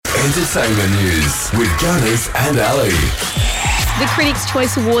Entertainment news with Gunners and Ali. The Critics'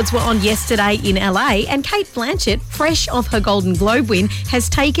 Choice Awards were on yesterday in LA, and Cate Blanchett, fresh off her Golden Globe win, has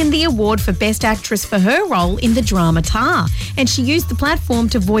taken the award for Best Actress for her role in the drama Tar. And she used the platform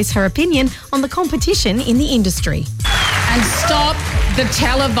to voice her opinion on the competition in the industry. And stop the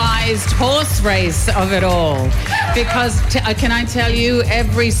televised horse race of it all. Because can I tell you,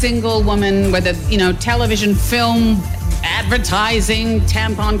 every single woman, whether, television, film, advertising,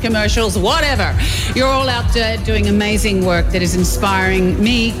 tampon commercials, whatever. You're all out there doing amazing work that is inspiring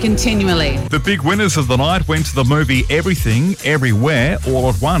me continually. The big winners of the night went to the movie Everything, Everywhere, All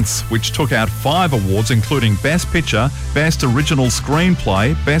at Once, which took out 5 awards, including Best Picture, Best Original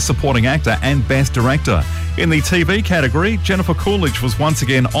Screenplay, Best Supporting Actor and Best Director. In the TV category, Jennifer Coolidge was once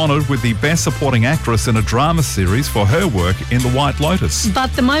again honoured with the Best Supporting Actress in a Drama Series for her work in The White Lotus.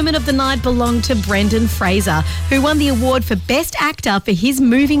 But the moment of the night belonged to Brendan Fraser, who won the award for Best Actor for his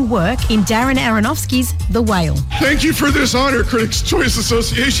moving work in Darren Aronofsky's The Whale. Thank you for this honour, Critics' Choice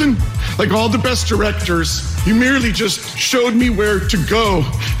Association. Like all the best directors, you merely just showed me where to go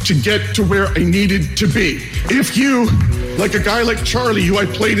to get to where I needed to be. If you, like a guy like Charlie, who I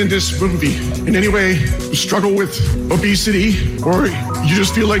played in this movie, in any way struggle with obesity, or you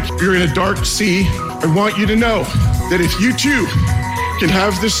just feel like you're in a dark sea, I want you to know that if you too can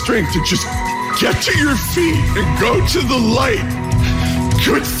have the strength to just get to your feet and go to the light,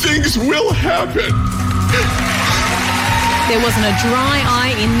 good things will happen. There wasn't a dry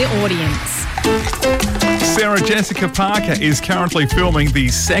eye in the audience. Sarah Jessica Parker is currently filming the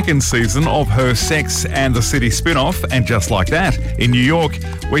 2nd season of her Sex and the City spin-off, And Just Like That, in New York,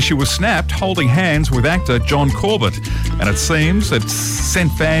 where she was snapped holding hands with actor John Corbett. And it seems it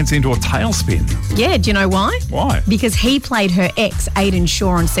sent fans into a tailspin. Yeah, do you know why? Why? Because he played her ex, Aidan Shaw,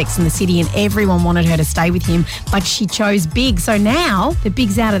 on Sex and the City, and everyone wanted her to stay with him, but she chose Big. So now the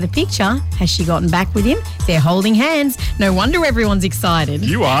Big's out of the picture. Has she gotten back with him? They're holding hands. No wonder everyone's excited.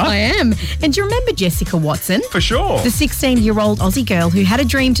 You are? I am. And do you remember Jessica Watson? For sure. The 16-year-old Aussie girl who had a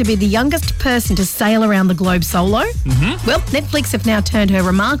dream to be the youngest person to sail around the globe solo? Mm-hmm. Well, Netflix have now turned her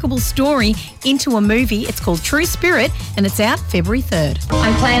remarkable story into a movie. It's called True Spirit, and it's out February 3rd.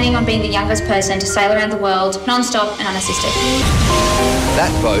 I'm planning on being the youngest person to sail around the world non-stop and unassisted.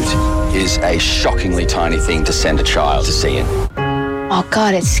 That boat is a shockingly tiny thing to send a child to sea in. Oh,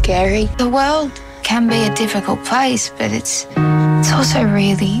 God, it's scary. The world can be a difficult place, but it's also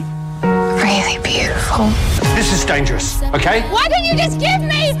really beautiful. This is dangerous, okay? Why don't you just give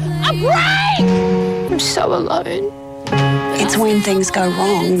me a break? I'm so alone. It's when things go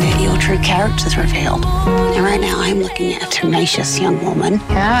wrong that your true character's revealed. And right now I'm looking at a tenacious young woman.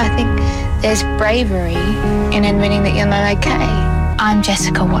 I think there's bravery in admitting that you're not okay. I'm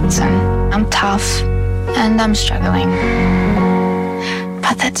Jessica Watson. I'm tough and I'm struggling.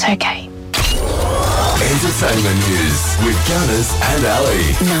 But that's okay. Entertainment news with Gunners and Ali.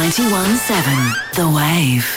 91.7 The Wave.